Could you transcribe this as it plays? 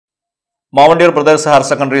Mavandiyur brothers higher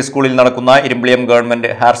secondary സ്കൂളിൽ നടക്കുന്ന Irimbiliyam government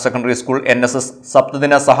higher secondary school NSS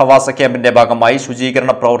സപ്തദിന സഹവാസ ക്യാമ്പിന്റെ ഭാഗമായി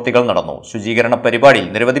ശുചീകരണ പ്രവൃത്തികൾ നടന്നു. ശുചീകരണ പരിപാടിയിൽ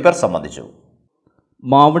നിരവധി പേർ സംബന്ധിച്ചു.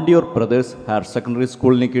 മാവണ്ടിയൂർ ബ്രദേഴ്സ് ഹയർ സെക്കൻഡറി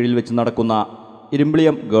സ്കൂളിന് കീഴിൽ വെച്ച് നടക്കുന്ന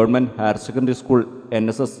Irimbiliyam government higher secondary school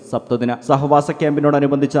NSS സപ്തദിന സഹവാസ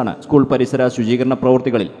ക്യാമ്പിനോടനുബന്ധിച്ചാണ് school പരിസര ശുചീകരണ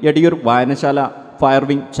പ്രവൃത്തികളിൽ എടയൂർ വായനശാല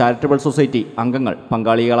ഫയർവിംഗ് ചാരിറ്റബിൾ സൊസൈറ്റി അംഗങ്ങൾ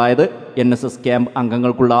പങ്കാളികളായത്. NSS ക്യാമ്പ്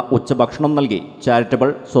അംഗങ്ങൾക്കുള്ള ഉച്ചഭക്ഷണം നൽകി ചാരിറ്റബിൾ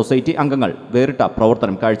സൊസൈറ്റി അംഗങ്ങൾ വേറിട്ട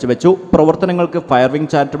പ്രവർത്തനം കാഴ്ചവെച്ചു. പ്രവർത്തനങ്ങൾക്ക്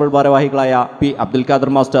ഫയർവിംഗ് ചാരിറ്റബിൾ ഭാരവാഹികളായ P. അബ്ദുൽ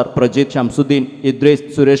ഖാദർ മാസ്റ്റർ, പ്രജിത്, ഷംസുദ്ദീൻ, ഇദ്രീസ്,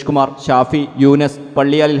 സുരേഷ് കുമാർ, ഷാഫി, യൂനസ്,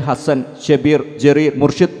 പള്ളിയാലിൽ ഹസൻ, ഷബീർ, ജെറീർ,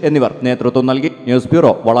 മുർഷിദ് എന്നിവർ നേതൃത്വം നൽകി. News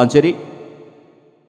bureau, Valanchery.